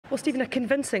Well, Stephen, a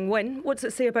convincing win. What does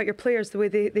it say about your players, the way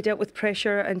they dealt with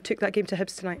pressure and took that game to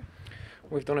Hibs tonight?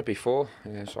 We've done it before,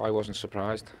 so I wasn't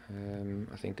surprised.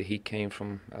 I think the heat came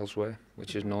from elsewhere,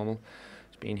 which is normal.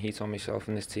 There's been heat on myself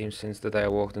and this team since the day I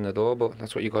walked in the door, but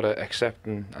that's what you've got to accept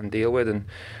and deal with. And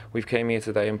we've came here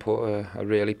today and put a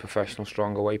really professional,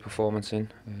 strong away performance in.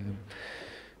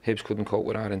 Hibs couldn't cope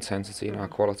with our intensity and our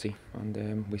quality,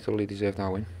 and we thoroughly deserved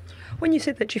our win. When you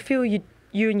said that, do you feel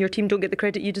you and your team don't get the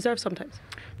credit you deserve sometimes?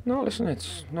 No, listen,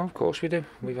 of course we do.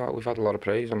 We've had a lot of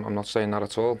praise. I'm not saying that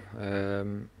at all.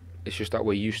 It's just that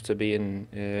we're used to being.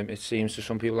 It seems to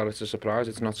some people that it's a surprise.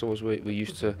 It's not to us. We're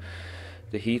used to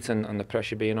the heat and the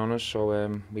pressure being on us.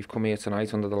 So we've come here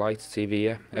tonight under the lights, TV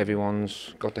here.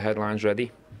 Everyone's got the headlines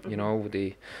ready. You know,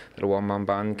 the one-man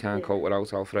band can't cope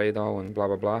without Alfredo and blah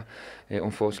blah blah.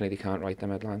 Unfortunately, they can't write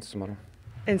them headlines tomorrow.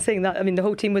 In saying that, I mean, the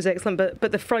whole team was excellent,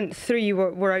 but the front three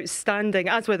were outstanding,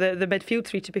 as were the midfield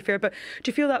three, to be fair. But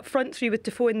do you feel that front three with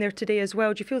Defoe in there today as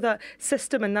well? Do you feel that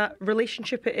system and that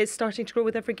relationship is starting to grow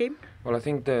with every game? Well, I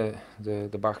think the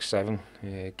back seven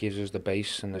gives us the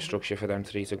base and the structure for them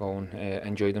three to go and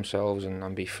enjoy themselves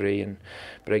and be free and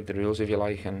break the rules, if you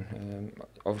like. And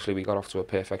obviously we got off to a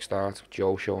perfect start.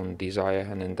 Joe showing desire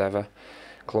and endeavour,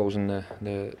 closing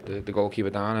the goalkeeper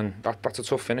down, and that's a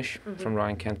tough finish from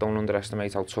Ryan Kent. Don't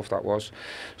underestimate how tough that was.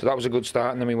 So that was a good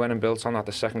start, and then we went and built on that.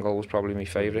 The second goal was probably my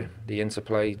favourite. The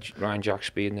interplay, Ryan Jack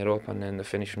speeding it up, and then the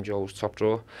finish from Joe's top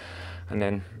draw. And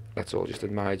then let's all just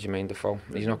admire Jermaine Defoe.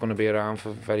 He's not going to be around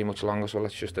for very much longer, so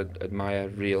let's just admire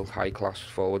real high-class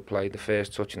forward play. The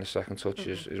first touch and the second touch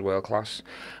is world-class,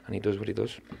 and he does what he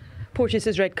does.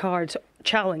 Porteous' red card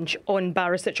challenge on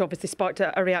Barisic obviously sparked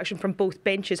a reaction from both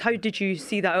benches. How did you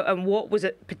see that, and what was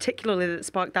it particularly that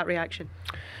sparked that reaction?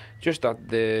 Just that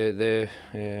the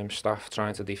staff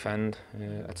trying to defend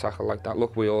a tackle like that.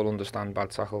 Look, we all understand bad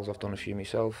tackles. I've done a few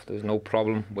myself. There's no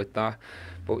problem with that,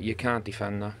 but you can't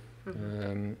defend that.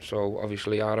 So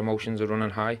obviously our emotions are running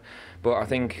high, but I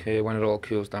think when it all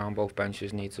cools down, both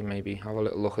benches need to maybe have a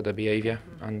little look at their behaviour,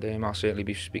 and I'll certainly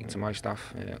be speaking to my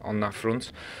staff on that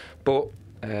front. But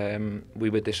we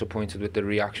were disappointed with the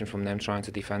reaction from them trying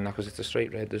to defend that, because it's a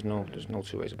straight red. There's no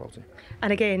two ways about it.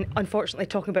 And again, unfortunately,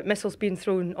 talking about missiles being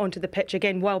thrown onto the pitch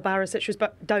again while Barisic was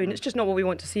down, it's just not what we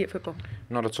want to see at football.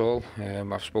 Not at all.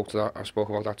 I've spoke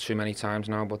about that too many times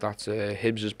now, but that's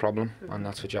Hibs' problem, and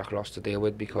that's for Jack Ross to deal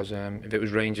with, because if it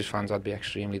was Rangers fans, I'd be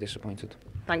extremely disappointed.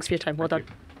 Thanks for your time. Well done.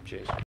 Cheers.